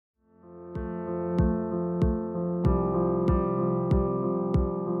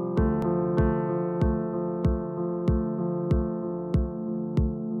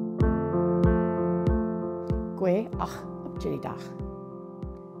Gwe ach upjididach.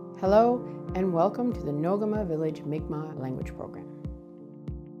 Hello and welcome to the Nogama Village Mi'kmaq language program.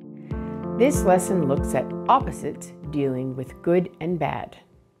 This lesson looks at opposites dealing with good and bad.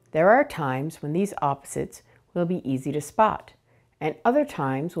 There are times when these opposites will be easy to spot, and other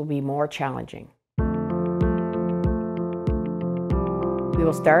times will be more challenging. We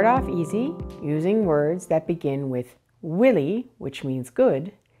will start off easy using words that begin with willy, which means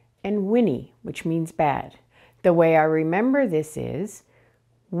good, and winnie, which means bad. The way I remember this is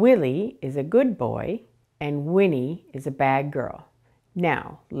Willie is a good boy and Winnie is a bad girl.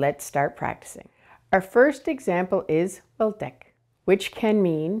 Now, let's start practicing. Our first example is weltek, which can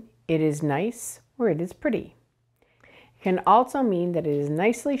mean it is nice or it is pretty. It can also mean that it is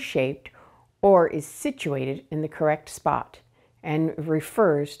nicely shaped or is situated in the correct spot and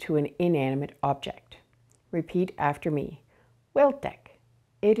refers to an inanimate object. Repeat after me. Weltek.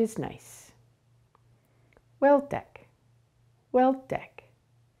 It is nice. Weltek. Weltek.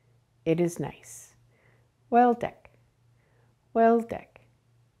 It is nice. Weltek. Weltek.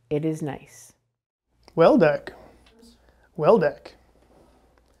 It is nice. Weldeck. Weldeck.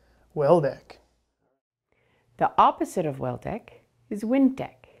 Weldeck. The opposite of weltek is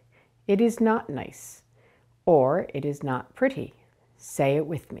wintek. It is not nice, or it is not pretty. Say it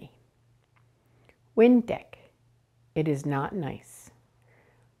with me. Wintek. It is not nice.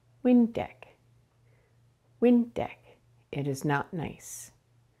 Wintek. Wintek. It is not nice.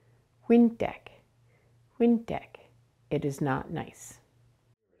 Wintek. Wintek. It is not nice.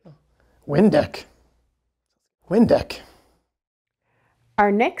 Windeck. Windeck.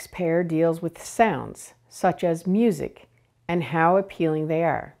 Our next pair deals with sounds, such as music, and how appealing they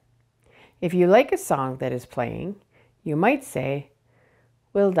are. If you like a song that is playing, you might say,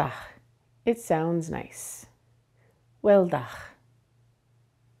 Wildach. It sounds nice. Wildach.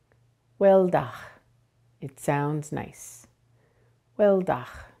 Weldach. It sounds nice.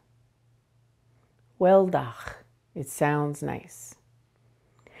 Weldach. Weldach. It sounds nice.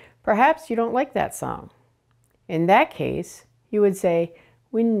 Perhaps you don't like that song. In that case, you would say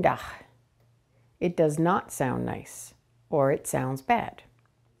windach. It does not sound nice, or it sounds bad.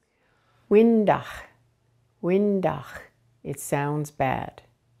 Windach. Windach. It sounds bad.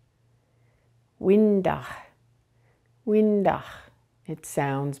 Windach. Windach. It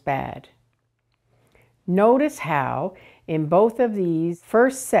sounds bad. Notice how, in both of these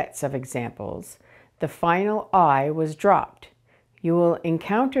first sets of examples, the final I was dropped. You will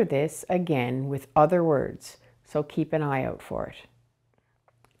encounter this again with other words, so keep an eye out for it.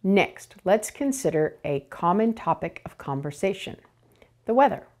 Next, let's consider a common topic of conversation, the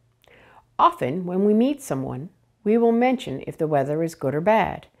weather. Often, when we meet someone, we will mention if the weather is good or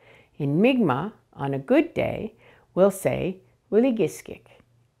bad. In Mi'kmaq, on a good day, we'll say, Willigiskik.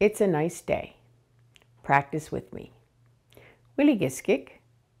 It's a nice day. Practice with me. Willigiskik.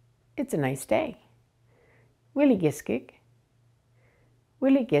 It's a nice day. Willigiskik.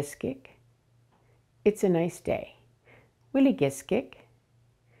 Willigiskik. It's a nice day. Willigiskik.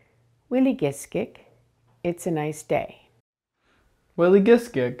 Willigiskik. It's a nice day.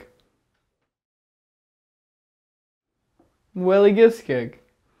 Willigiskik. Willigiskik.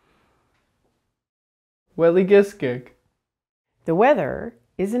 Willigiskik. The weather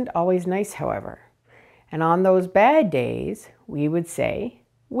isn't always nice, however, and on those bad days, we would say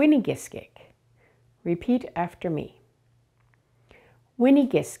Winnigiskik. Repeat after me.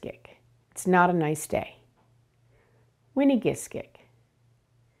 Winnigiskik. It's not a nice day. Winnigiskik.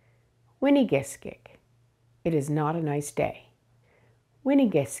 Winnigiskik. It is not a nice day.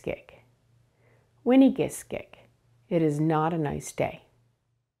 Winnigiskik. Winnigiskik. It is not a nice day.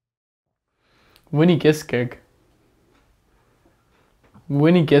 Winnigiskik.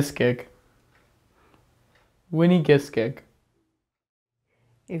 Winnigiskik. Winnigiskik.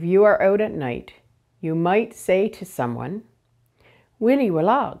 If you are out at night, you might say to someone, Willy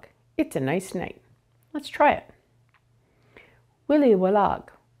Wallag, it's a nice night. Let's try it. Willy Wallag.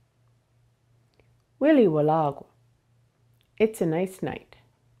 Willy Wallag. It's a nice night.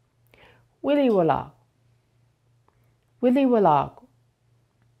 Willy Wallag. Willy Wallag.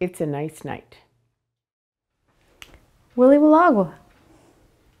 It's a nice night. Willy Wallagwa.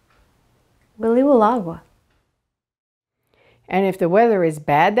 Willy Wallagwa. And if the weather is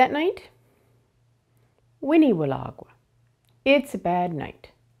bad that night, Winnie Wallagwa. It's a bad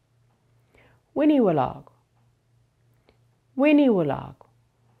night. Winnie Wallagwa. Winnie Wallagwa.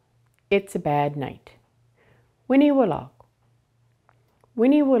 It's a bad night. Winnie Wallagwa.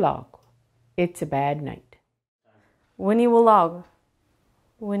 Winnie Wallagwa. It's a bad night. Winnie Wallagwa.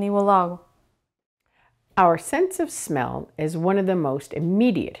 Winnie Wallagwa. Our sense of smell is one of the most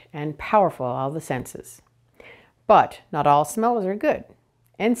immediate and powerful of all the senses. But not all smells are good.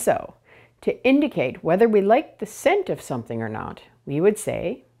 And so, to indicate whether we like the scent of something or not, we would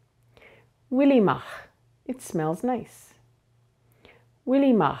say, Willy mag, it smells nice.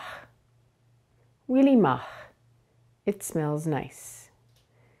 Willy mag, Willy mag, it smells nice.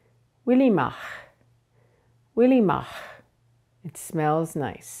 Willy mag, Willy mag, it smells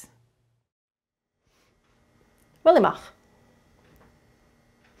nice. Willy mag.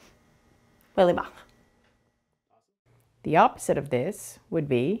 Willy mag. The opposite of this would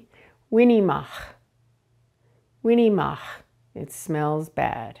be Winnie mag. Winnie mag, it smells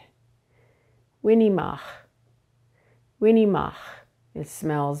bad. Winnie mag. Winnie mag, it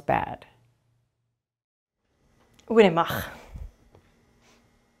smells bad. Winnie mag.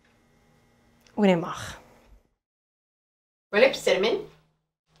 Winnie mag. Well, cinnamon.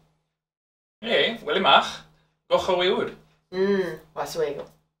 Hey, Willy mag. Go gewoon. Was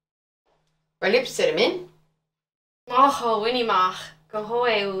wiggle. Well, cinnamon. Oh, Winnie mag. Go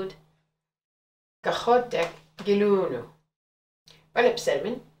hoed. Kachotek giluno. Well,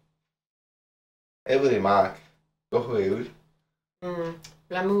 cinnamon. Hey Willy mag. Go gewoon.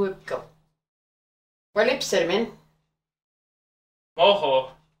 Blamuipko. Well, cinnamon. Moho.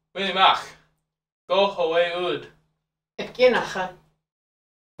 Willy mag. Go gewoon. Epkinacha.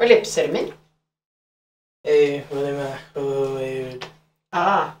 Well, cinnamon. Hey Willy mag. Go away.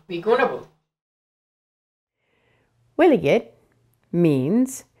 Ah, we gunnabu. Willigit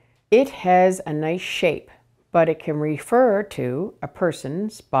means it has a nice shape, but it can refer to a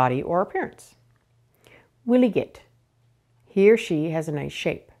person's body or appearance. Willigit, he or she has a nice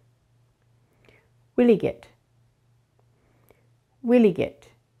shape. Willigit. Willigit,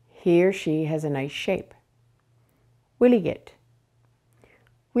 he or she has a nice shape. Willigit.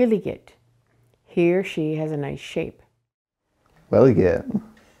 Willigit, he or she has a nice shape. Well again.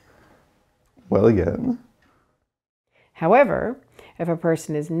 Well again. However, if a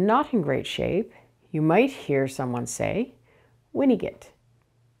person is not in great shape, you might hear someone say, Winnigit.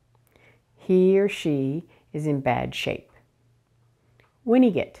 He or she is in bad shape.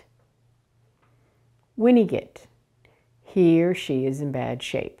 Winnigit. Winnigit. He or she is in bad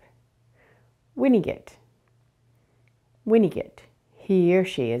shape. Winnigit. Winnigit. He or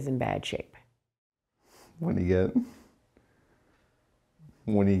she is in bad shape. When you get.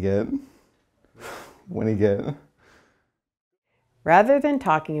 When you get. When you get. Rather than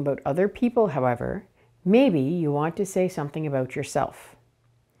talking about other people, however, maybe you want to say something about yourself.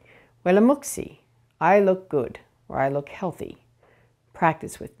 Wellamuksi, I look good, or I look healthy.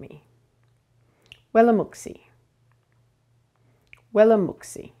 Practice with me. Wellamuksi.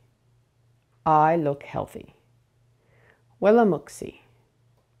 Wellamuksi, I look healthy. Wellamuksi.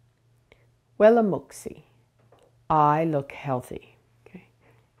 Wellamuksi, I look healthy. Okay.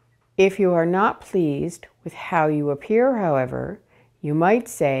 If you are not pleased with how you appear, however, you might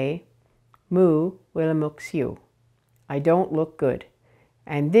say, Mu Willamuksiu, I don't look good,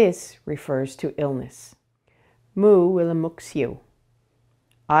 and this refers to illness. Mu Willamuksiu,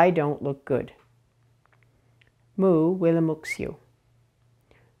 I don't look good. Mu Willamuksiu.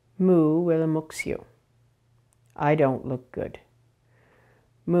 Mu Willamuksiu, I don't look good.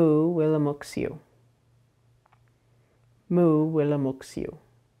 Mu Willamuksiu. Mu Willamuksiu,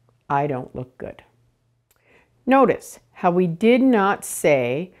 I don't look good. Notice how we did not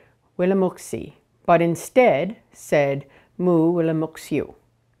say Willamuksi, but instead said Mu Willamuksiu.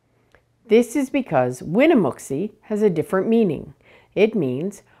 This is because Winnamuksi has a different meaning. It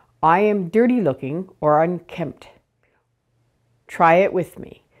means I am dirty looking or unkempt. Try it with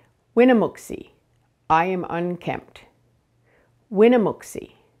me. Winnamuksi, I am unkempt.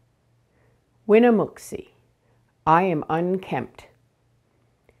 Winnamuksi. Winnamuksi, I am unkempt.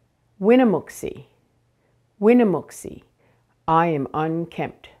 Winnamuksi. Winnamuksi, I am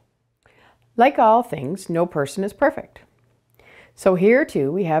unkempt. Like all things, no person is perfect. So here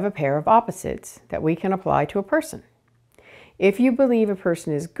too we have a pair of opposites that we can apply to a person. If you believe a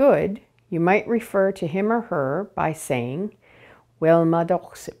person is good, you might refer to him or her by saying,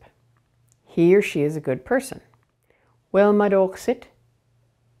 Welmadoksip. He or she is a good person. Welmadoksit.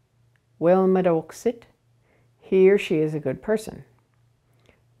 Welmadoksit. He or she is a good person.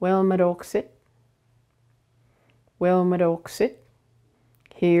 Welmadoksit. Welmadoksit.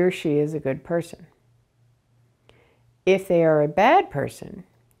 He or she is a good person. If they are a bad person,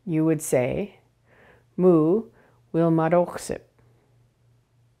 you would say, Mu Wilmadoksip.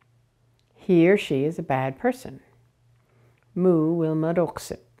 He or she is a bad person. Mu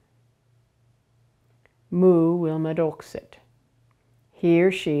Wilmadoksip. Mu Wilmadoksit. He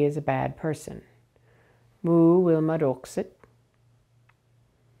or she is a bad person. Mu Wilmadoksit.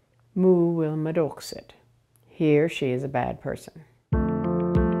 Mu Wilmadoksit. he or she is a bad person.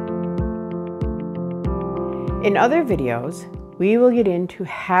 In other videos, we will get into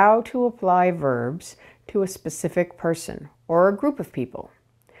how to apply verbs to a specific person or a group of people.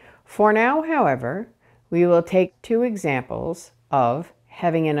 For now, however, we will take two examples of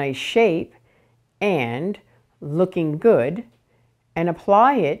having a nice shape and looking good and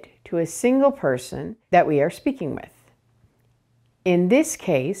apply it to a single person that we are speaking with. In this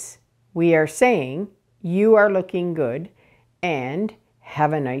case, we are saying, you are looking good and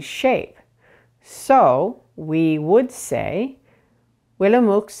have a nice shape. So we would say, Wille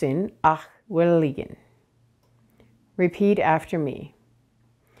muksin ach wille liegen. Repeat after me.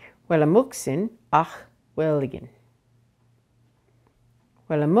 Wille muksin ach wille liegen.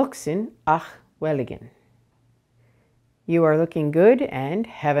 Wille muksin ach wille liegen. You are looking good and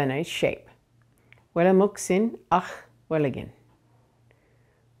have a nice shape. Wille muksin ach wille liegen.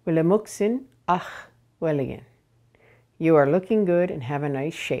 Wille muksin ach wille liegen. You are looking good and have a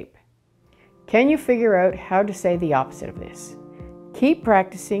nice shape. Can you figure out how to say the opposite of this? Keep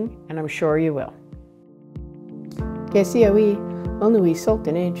practicing, and I'm sure you will. Gesiawi, onui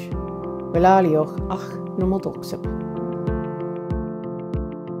sultanage, Wilalioch ach numodoksip.